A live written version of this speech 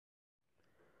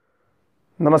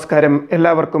നമസ്കാരം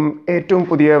എല്ലാവർക്കും ഏറ്റവും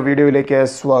പുതിയ വീഡിയോയിലേക്ക്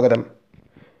സ്വാഗതം.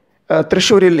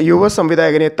 തൃശ്ശൂരിൽ യുവ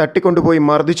സംവിധായകനെ തട്ടിക്കൊണ്ടുപോയി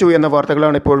മർദ്ദിച്ചു എന്ന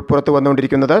വാർത്തകളാണ് ഇപ്പോൾ പുറത്തു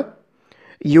വന്നുകൊണ്ടിരിക്കുന്നത്.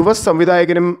 യുവ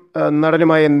സംവിധായകനും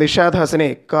നടനുമായ നിഷാദ് ഹസനെ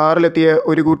കാറിലെത്തിയ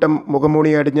ഒരു കൂട്ടം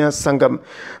മുഖംമൂടി അടിഞ്ഞ സംഘം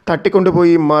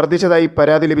തട്ടിക്കൊണ്ടുപോയി മർദ്ദിച്ചതായി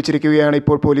പരാതി ലഭിച്ചിരിക്കുകയാണ്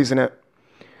ഇപ്പോൾ പോലീസിന്.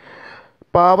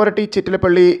 പാവറട്ടി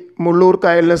ചിറ്റിലപ്പള്ളി മുള്ളൂർ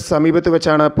കായലിന് സമീപത്ത്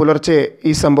വെച്ചാണ് പുലർച്ചെ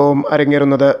ഈ സംഭവം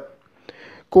അരങ്ങേറുന്നത്.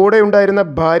 കൂടെയുണ്ടായിരുന്ന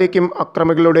ഭാര്യയ്ക്കും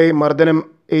അക്രമികളുടെ മർദ്ദനം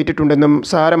ഏറ്റിട്ടുണ്ടെന്നും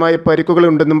സാരമായ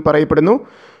പരിക്കുകളുണ്ടെന്നും പറയപ്പെടുന്നു.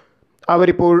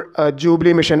 അവരിപ്പോൾ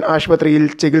ജൂബിലി മിഷൻ ആശുപത്രിയിൽ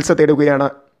ചികിത്സ തേടുകയാണ്.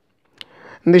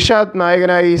 നിഷാദ്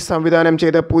നായകനായി സംവിധാനം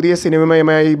ചെയ്ത പുതിയ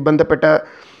സിനിമയുമായി ബന്ധപ്പെട്ട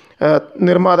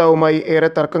നിർമ്മാതാവുമായി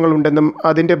ഏറെ തർക്കങ്ങളുണ്ടെന്നും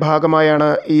അതിൻ്റെ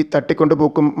ഭാഗമായാണ് ഈ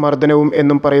തട്ടിക്കൊണ്ടുപോക്കും മർദ്ദനവും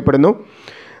എന്നും പറയപ്പെടുന്നു.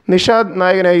 നിഷാദ്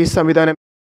നായകനായി സംവിധാനം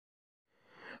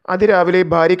അതിരാവിലെ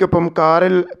ഭാര്യയ്ക്കൊപ്പം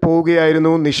കാറിൽ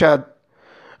പോവുകയായിരുന്നു നിഷാദ്.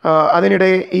 അതിനിടെ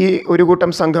ഈ ഒരു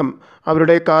കൂട്ടം സംഘം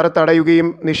അവരുടെ കാർ തടയുകയും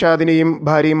നിഷാദിനെയും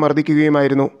ഭാര്യയും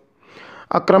മർദ്ദിക്കുകയുമായിരുന്നു.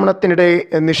 ആക്രമണത്തിനിടെ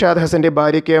നിഷാദ് ഹസൻ്റെ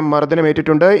ഭാര്യയ്ക്ക്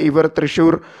മർദ്ദനമേറ്റിട്ടുണ്ട്. ഇവർ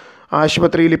തൃശ്ശൂർ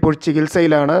ആശുപത്രിയിൽ ഇപ്പോൾ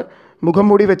ചികിത്സയിലാണ്. മുഖം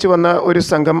മൂടി വെച്ച് വന്ന ഒരു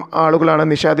സംഘം ആളുകളാണ്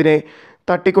നിഷാദിനെ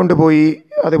തട്ടിക്കൊണ്ടുപോയി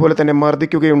അതുപോലെ തന്നെ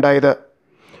മർദ്ദിക്കുകയുണ്ടായത്.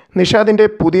 നിഷാദിൻ്റെ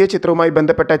പുതിയ ചിത്രവുമായി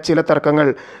ബന്ധപ്പെട്ട ചില തർക്കങ്ങൾ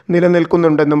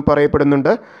നിലനിൽക്കുന്നുണ്ടെന്നും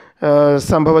പറയപ്പെടുന്നുണ്ട്.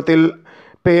 സംഭവത്തിൽ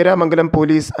പേരാമംഗലം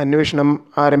പോലീസ് അന്വേഷണം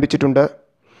ആരംഭിച്ചിട്ടുണ്ട്.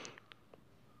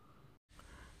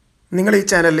 നിങ്ങൾ ഈ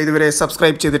ചാനൽ ഇതുവരെ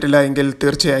സബ്സ്ക്രൈബ് ചെയ്തിട്ടില്ല എങ്കിൽ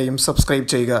തീർച്ചയായും സബ്സ്ക്രൈബ്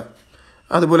ചെയ്യുക.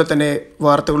 അതുപോലെ തന്നെ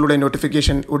വാർത്തകളുടെ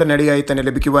നോട്ടിഫിക്കേഷൻ ഉടനടിയായി തന്നെ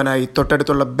ലഭിക്കുവാനായി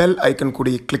തൊട്ടടുത്തുള്ള ബെൽ ഐക്കൺ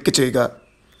കൂടി ക്ലിക്ക് ചെയ്യുക.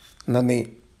 നന്ദി.